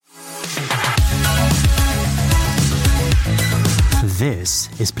This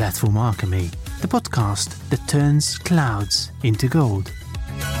is Platform Alchemy, the podcast that turns clouds into gold.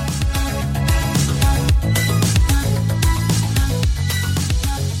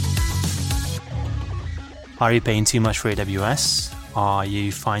 Are you paying too much for AWS? Are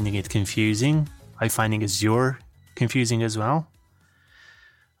you finding it confusing? Are you finding Azure confusing as well?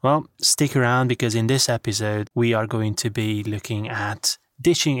 Well, stick around because in this episode, we are going to be looking at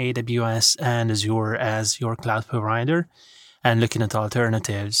ditching AWS and Azure as your cloud provider and looking at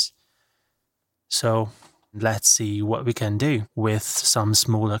alternatives. So let's see what we can do with some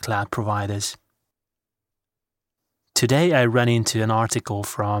smaller cloud providers. Today I ran into an article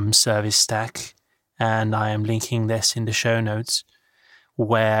from ServiceStack, and I am linking this in the show notes,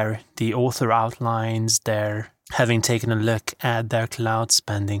 where the author outlines their having taken a look at their cloud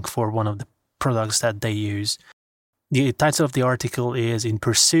spending for one of the products that they use. The title of the article is In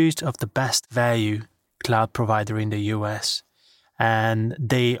Pursuit of the Best Value Cloud Provider in the US. And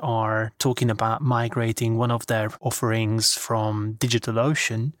they are talking about migrating one of their offerings from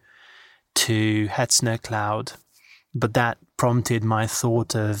DigitalOcean to Hetzner Cloud. But that prompted my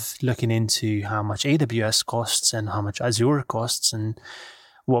thought of looking into how much AWS costs and how much Azure costs and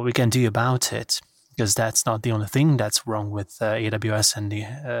what we can do about it. Because that's not the only thing that's wrong with AWS and the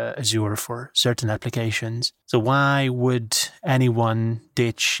Azure for certain applications. So why would anyone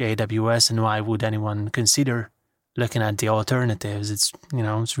ditch AWS and why would anyone consider looking at the alternatives? It's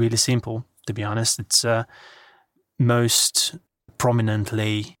really simple, to be honest. It's most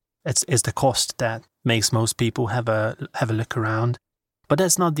prominently it's the cost that makes most people have a look around. But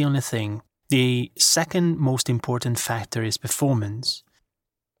that's not the only thing. The second most important factor is performance.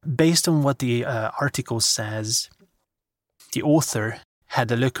 Based on what the article says, the author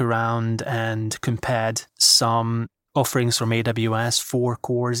had a look around and compared some offerings from AWS, 4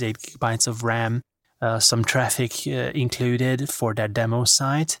 cores, 8 gigabytes of RAM, some traffic included for their demo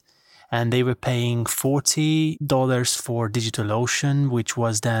site, and they were paying $40 for DigitalOcean, which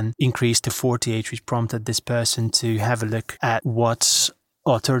was then increased to $48, which prompted this person to have a look at what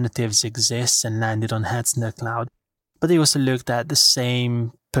alternatives exist and landed on Hetzner Cloud. But they also looked at the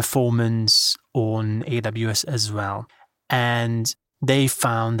same performance on AWS as well. And they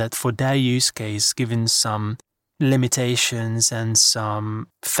found that for their use case, given some limitations and some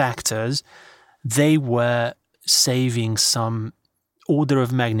factors, they were saving some order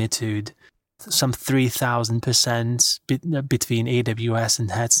of magnitude, some 3,000% between AWS and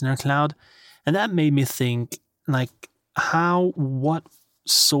Hetzner Cloud. And that made me think, what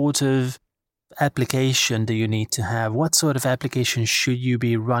sort of application do you need to have? What sort of application should you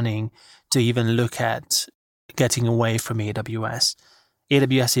be running to even look at getting away from AWS?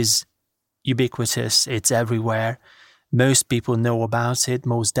 AWS is ubiquitous. It's everywhere. Most people know about it.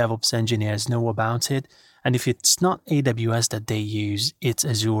 Most DevOps engineers know about it. And if it's not AWS that they use, it's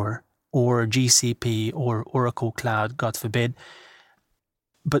Azure or GCP or Oracle Cloud, God forbid.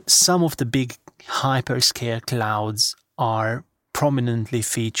 But some of the big hyperscale clouds are prominently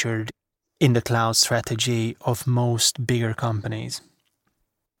featured in the cloud strategy of most bigger companies.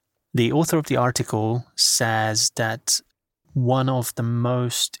 The author of the article says that one of the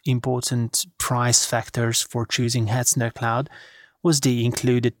most important price factors for choosing Hetzner Cloud was the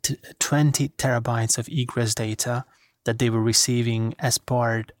included 20 terabytes of egress data that they were receiving as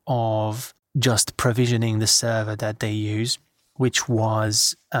part of just provisioning the server that they use, which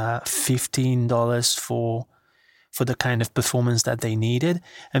was $15 for the kind of performance that they needed.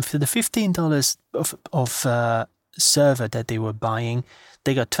 And for the $15 of server that they were buying,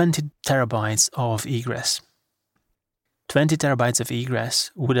 they got 20 terabytes of egress. 20 terabytes of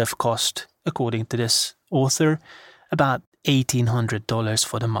egress would have cost, according to this author, about $1,800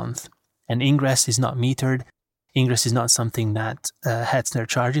 for the month. And ingress is not metered. Ingress is not something that Hetzner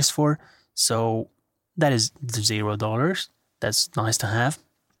charges for. So that is $0. That's nice to have.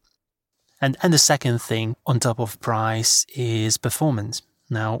 And the second thing on top of price is performance.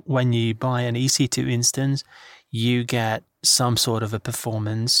 Now, when you buy an EC2 instance, you get some sort of a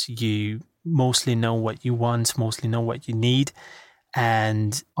performance. You mostly know what you want, mostly know what you need,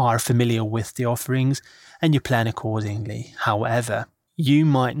 and are familiar with the offerings, and you plan accordingly. However, you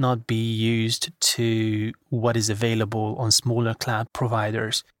might not be used to what is available on smaller cloud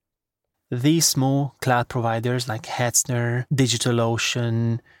providers. These small cloud providers like Hetzner,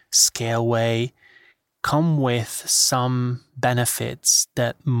 DigitalOcean, Scaleway come with some benefits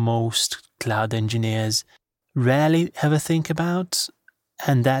that most cloud engineers rarely ever think about,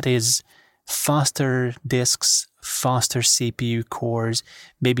 and that is faster disks, faster CPU cores,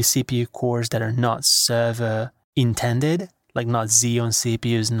 maybe CPU cores that are not server intended, like not Xeon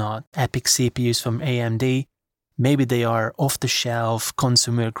CPUs, not Epic CPUs from AMD, Maybe they are off-the-shelf,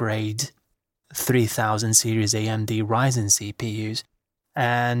 consumer-grade 3000 series AMD Ryzen CPUs.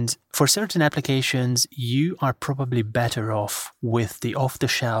 And for certain applications, you are probably better off with the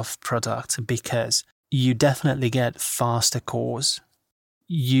off-the-shelf product because you definitely get faster cores.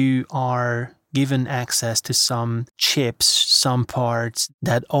 You are given access to some chips, some parts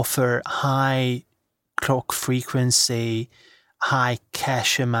that offer high clock frequency, high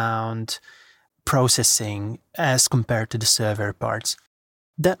cache amount processing as compared to the server parts.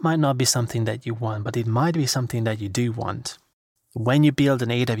 That might not be something that you want, but it might be something that you do want. When you build an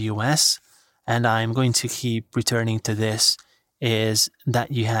AWS, and I'm going to keep returning to this, is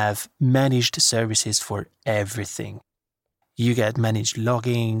that you have managed services for everything. You get managed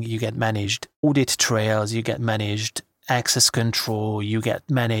logging, you get managed audit trails, you get managed access control, you get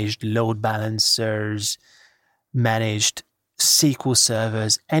managed load balancers, managed SQL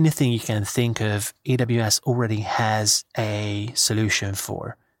servers, anything you can think of, AWS already has a solution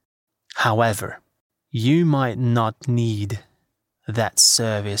for. However, you might not need that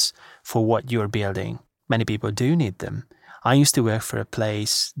service for what you're building. Many people do need them. I used to work for a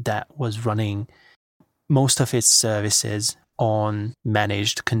place that was running most of its services on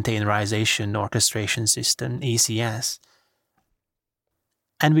managed containerization orchestration system, ECS.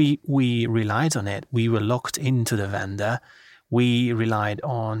 And we relied on it. We were locked into the vendor. We relied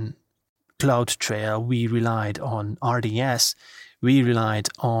on CloudTrail. We relied on RDS. We relied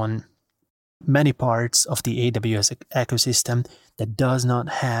on many parts of the AWS ecosystem that does not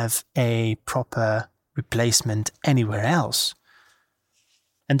have a proper replacement anywhere else.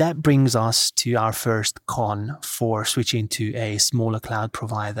 And that brings us to our first con for switching to a smaller cloud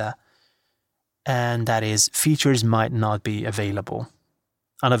provider. And that is features might not be available.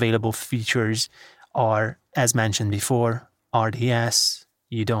 Unavailable features are, as mentioned before, RDS.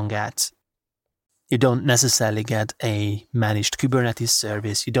 You don't necessarily get a managed Kubernetes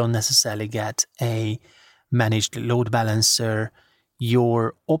service. You don't necessarily get a managed load balancer.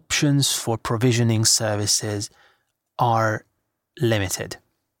 Your options for provisioning services are limited.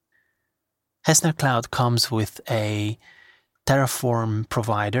 Hetzner Cloud comes with a Terraform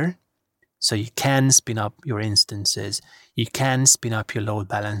provider, so you can spin up your instances, you can spin up your load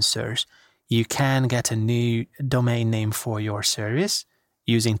balancers, you can get a new domain name for your service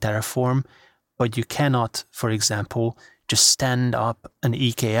using Terraform, but you cannot, for example, just stand up an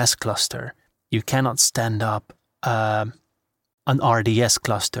EKS cluster. You cannot stand up an RDS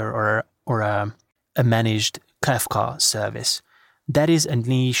cluster or a managed Kafka service. That is a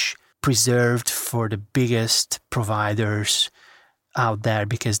niche preserved for the biggest providers out there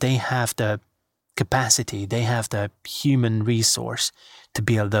because they have the capacity, they have the human resource to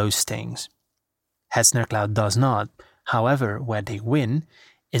build those things. Hetzner Cloud does not. However, where they win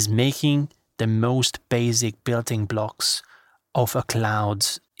is making the most basic building blocks of a cloud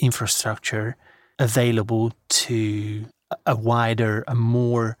infrastructure available to a wider, a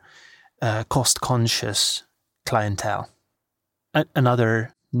more cost-conscious clientele.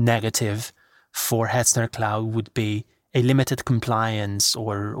 Another negative for Hetzner Cloud would be a limited compliance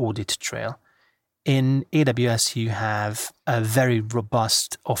or audit trail. In AWS, you have a very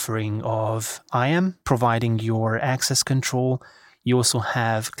robust offering of IAM, providing your access control. You also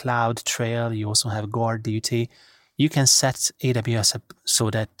have CloudTrail. You also have Guard Duty. You can set AWS up so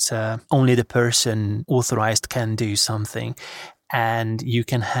that only the person authorized can do something. And you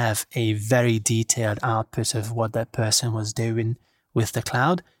can have a very detailed output of what that person was doing with the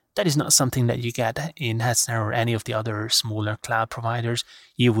cloud. That is not something that you get in Hetzner or any of the other smaller cloud providers.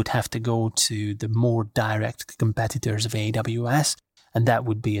 You would have to go to the more direct competitors of AWS, and that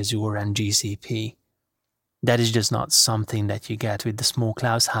would be Azure and GCP. That is just not something that you get with the small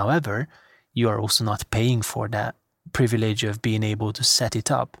clouds. However, you are also not paying for that privilege of being able to set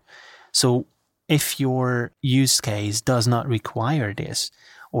it up. So if your use case does not require this,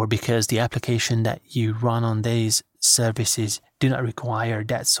 or because the application that you run on these services do not require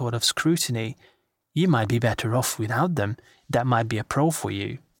that sort of scrutiny, you might be better off without them. That might be a pro for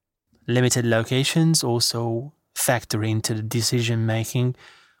you. Limited locations also factor into the decision making.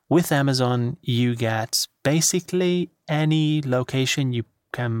 With Amazon, you get basically any location you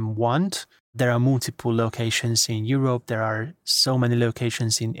can want. There are multiple locations in Europe. There are so many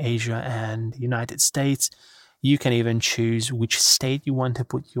locations in Asia and the United States. You can even choose which state you want to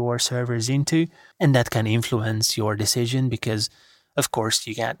put your servers into, and that can influence your decision because, of course,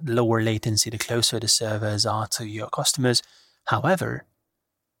 you get lower latency the closer the servers are to your customers. However,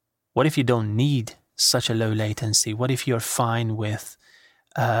 what if you don't need such a low latency? What if you're fine with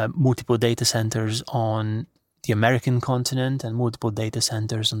multiple data centers on the American continent and multiple data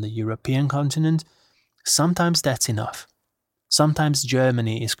centers on the European continent? Sometimes that's enough. Sometimes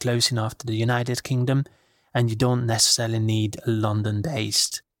Germany is close enough to the United Kingdom and you don't necessarily need a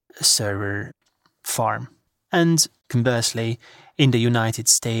London-based server farm. And conversely, in the United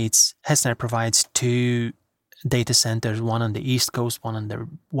States, Hetzner provides 2 data centers, one on the East Coast, one on the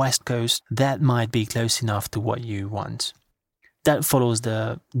West Coast, that might be close enough to what you want. That follows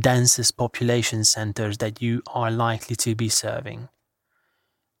the densest population centers that you are likely to be serving.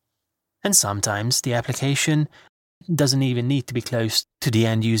 And sometimes the application doesn't even need to be close to the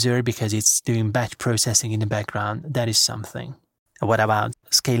end user because it's doing batch processing in the background. That is something. What about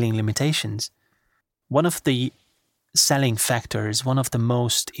scaling limitations? One of the selling factors, one of the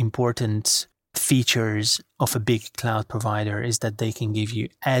most important features of a big cloud provider is that they can give you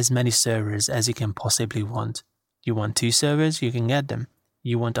as many servers as you can possibly want. You want 2 servers, you can get them.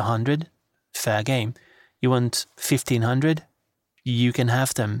 You want 100, fair game. You want 1500, you can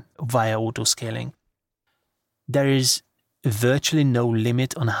have them via auto-scaling. There is virtually no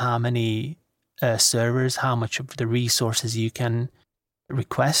limit on how many servers, how much of the resources you can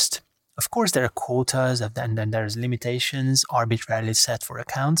request. Of course, there are quotas and then there's limitations arbitrarily set for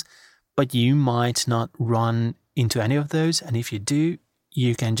accounts, but you might not run into any of those. And if you do,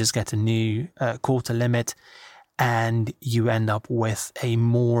 you can just get a new quota limit and you end up with a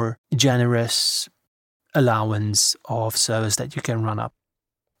more generous allowance of servers that you can run up.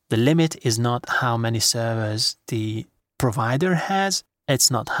 The limit is not how many servers the provider has. It's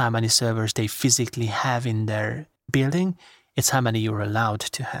not how many servers they physically have in their building. It's how many you're allowed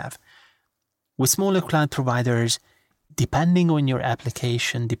to have. With smaller cloud providers, depending on your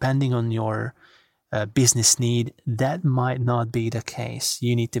application, depending on your business need, that might not be the case.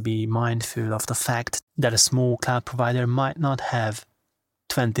 You need to be mindful of the fact that a small cloud provider might not have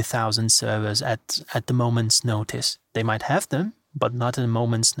 20,000 servers at the moment's notice. They might have them, but not at a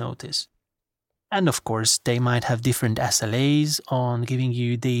moment's notice. And of course, they might have different SLAs on giving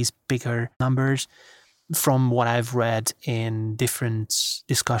you these bigger numbers. From what I've read in different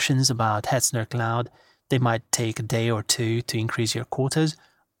discussions about Hetzner Cloud, they might take a day or 2 to increase your quotas.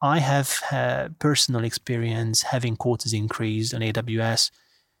 I have had personal experience having quotas increased on AWS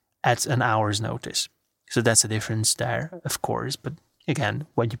at an hour's notice. So that's a difference there, of course. But again,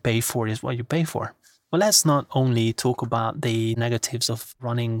 what you pay for is what you pay for. Well, let's not only talk about the negatives of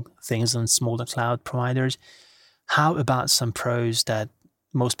running things on smaller cloud providers. How about some pros that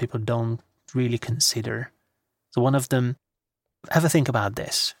most people don't really consider? So one of them, have a think about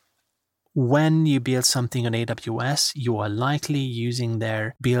this. When you build something on AWS, you are likely using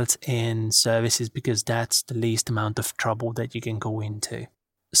their built-in services because that's the least amount of trouble that you can go into,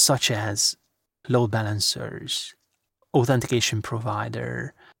 such as load balancers, authentication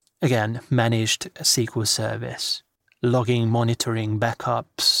provider, again, managed SQL service, logging, monitoring,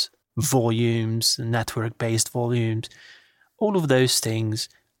 backups, volumes, network-based volumes. All of those things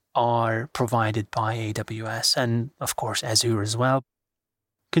are provided by AWS and, of course, Azure as well.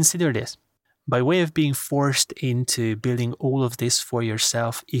 Consider this. By way of being forced into building all of this for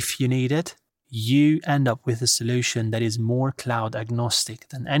yourself if you need it, you end up with a solution that is more cloud agnostic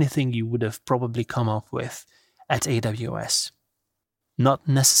than anything you would have probably come up with at AWS. Not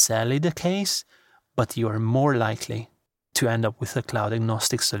necessarily the case, but you are more likely to end up with a cloud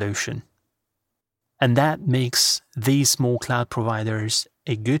agnostic solution. And that makes these small cloud providers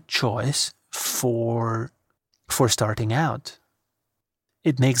a good choice for starting out.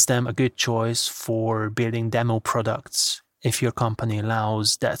 It makes them a good choice for building demo products if your company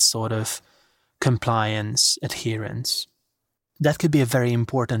allows that sort of compliance adherence. That could be a very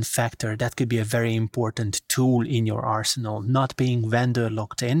important factor. That could be a very important tool in your arsenal. Not being vendor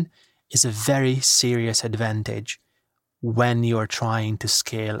locked in is a very serious advantage when you're trying to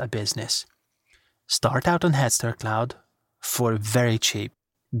scale a business. Start out on Hetzner Cloud for very cheap.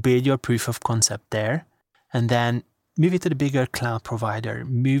 Build your proof of concept there, and then move it to the bigger cloud provider.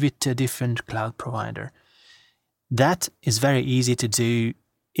 Move it to a different cloud provider. That is very easy to do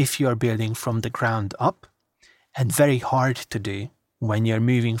if you are building from the ground up, and very hard to do when you're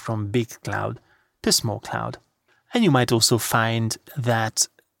moving from big cloud to small cloud. And you might also find that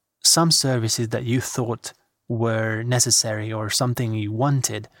some services that you thought were necessary or something you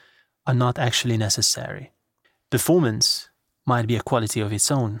wanted are not actually necessary. Performance might be a quality of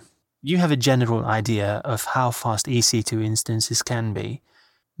its own. You have a general idea of how fast EC2 instances can be.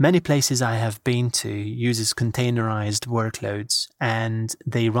 Many places I have been to uses containerized workloads and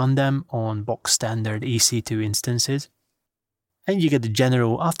they run them on box standard EC2 instances. And you get the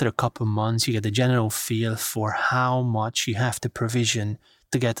general, after a couple of months, you get the general feel for how much you have to provision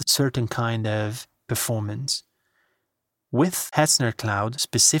to get a certain kind of performance. With Hetzner Cloud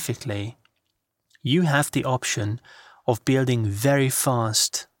specifically, you have the option of building very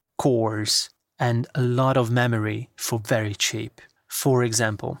fast cores and a lot of memory for very cheap. For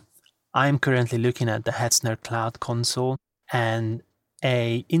example, I'm currently looking at the Hetzner Cloud Console, and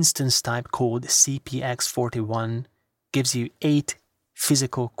a instance type called CPX41 gives you 8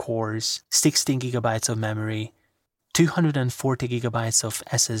 physical cores, 16 gigabytes of memory, 240 gigabytes of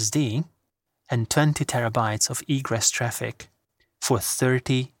SSD, and 20 terabytes of egress traffic for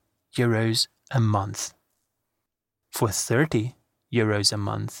 €30 a month. For €30 a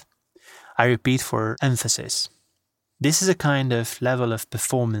month. I repeat for emphasis. This is a kind of level of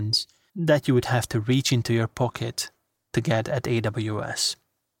performance that you would have to reach into your pocket to get at AWS.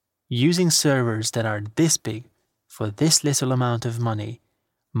 Using servers that are this big for this little amount of money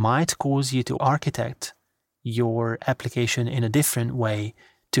might cause you to architect your application in a different way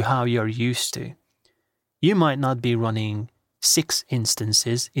to how you're used to. You might not be running 6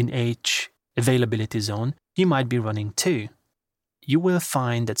 instances in each availability zone. You might be running 2. You will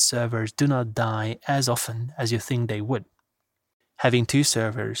find that servers do not die as often as you think they would. Having 2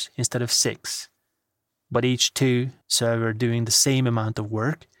 servers instead of 6, but each 2 server doing the same amount of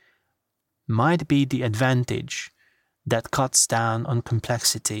work, might be the advantage that cuts down on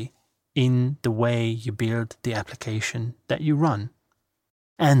complexity in the way you build the application that you run.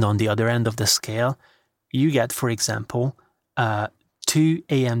 And on the other end of the scale, you get, for example, 2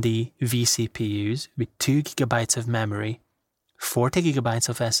 AMD vCPUs with 2 gigabytes of memory, 40 gigabytes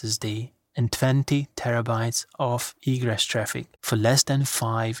of SSD, and 20 terabytes of egress traffic for less than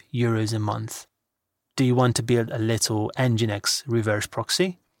 €5 a month. Do you want to build a little Nginx reverse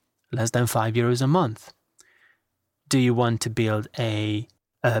proxy? Less than €5 a month. Do you want to build a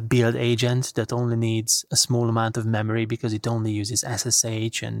build agent that only needs a small amount of memory because it only uses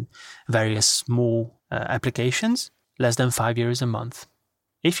SSH and various small applications? Less than €5 a month.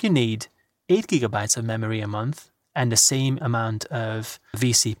 If you need 8 gigabytes of memory a month and the same amount of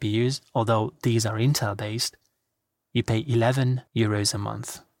vCPUs, although these are Intel based, you pay €11 a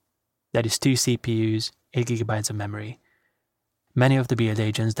month. That is 2 CPUs, 8 gigabytes of memory. Many of the build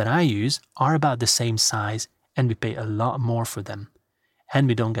agents that I use are about the same size, and we pay a lot more for them. And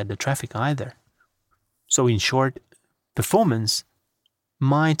we don't get the traffic either. So in short, performance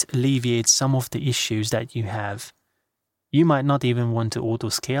might alleviate some of the issues that you have. You might not even want to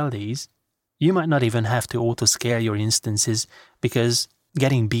auto-scale these. You might not even have to auto-scale your instances because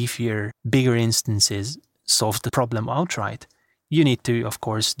getting beefier, bigger instances solves the problem outright. You need to, of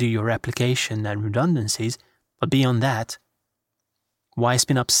course, do your replication and redundancies, but beyond that, why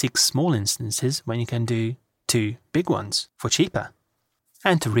spin up 6 small instances when you can do 2 big ones for cheaper?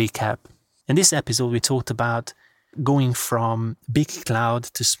 And to recap, in this episode we talked about going from big cloud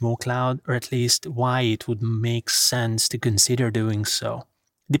to small cloud, or at least why it would make sense to consider doing so.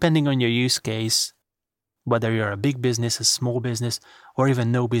 Depending on your use case, whether you're a big business, a small business, or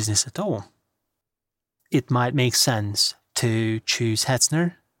even no business at all, it might make sense to choose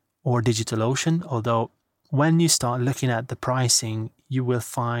Hetzner or DigitalOcean, although when you start looking at the pricing, you will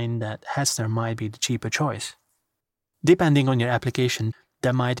find that Hetzner might be the cheaper choice. Depending on your application,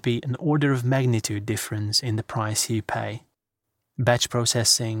 there might be an order of magnitude difference in the price you pay. Batch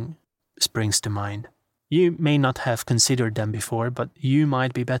processing springs to mind. You may not have considered them before, but you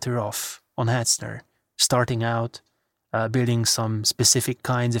might be better off on Hetzner, starting out, building some specific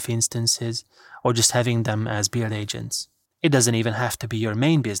kinds of instances, or just having them as build agents. It doesn't even have to be your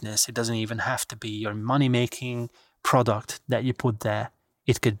main business. It doesn't even have to be your money-making product that you put there.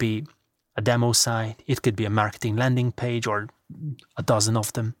 It could be a demo site. It could be a marketing landing page or a dozen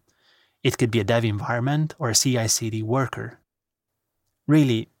of them. It could be a dev environment or a CI/CD worker.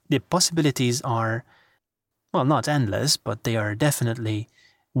 Really, the possibilities are, well, not endless, but they are definitely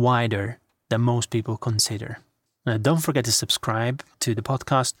wider than most people consider. Don't forget to subscribe to the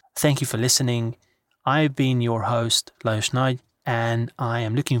podcast. Thank you for listening. I've been your host, Lajos Nagy, and I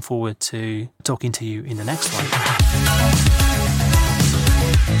am looking forward to talking to you in the next one.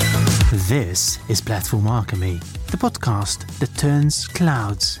 This is Platform Alchemy, the podcast that turns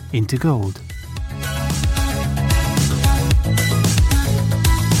clouds into gold.